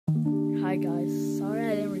Hi guys, sorry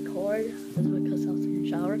I didn't record. That's because I was in the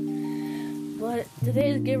shower. But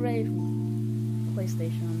today is Get Ready for Me.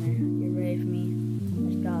 PlayStation on there. Get Ready for Me. I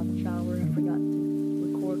just got out of the shower. I forgot to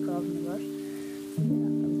record because I was in a rush. So yeah,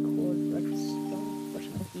 I record breakfast stuff,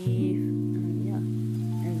 brushing my teeth, and yeah.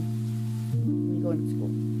 And I'm going to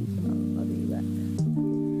school. So I'll be back.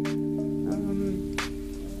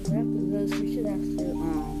 After this, we should have to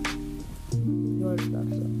do other stuff.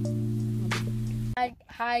 So.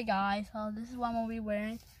 Hi guys, so this is what I'm gonna be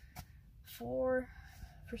wearing for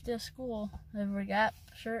first day of school. The Gap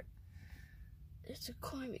shirt. It's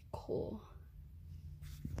going to be cool.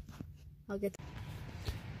 I'm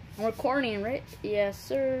recording, right? Yes,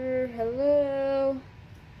 sir. Hello.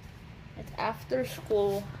 It's after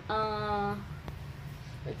school.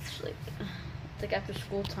 It's like after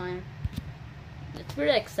school time. It's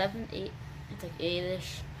really like 7, 8. It's like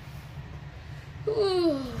 8ish.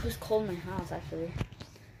 Ooh, it's cold in my house actually.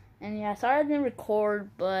 And yeah, sorry I didn't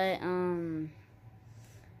record, but I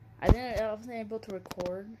wasn't able to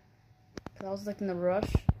record because I was like in the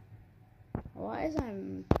rush. Why is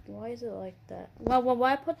it like that? Well,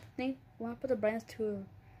 why put the brightness too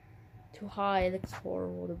high? It looks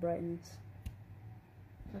horrible, the brightness.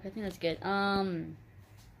 Okay, I think that's good.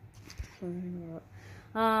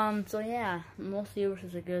 So yeah, mostly it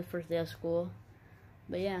was a good first day of school.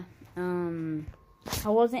 But yeah, I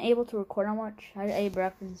wasn't able to record that much. I ate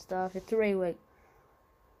breakfast and stuff. It's already like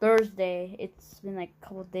Thursday. It's been like a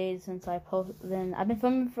couple of days since I posted. Then I've been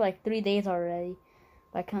filming for like 3 days already,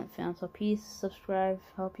 but I can't film. So peace, subscribe.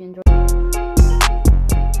 Hope you enjoy.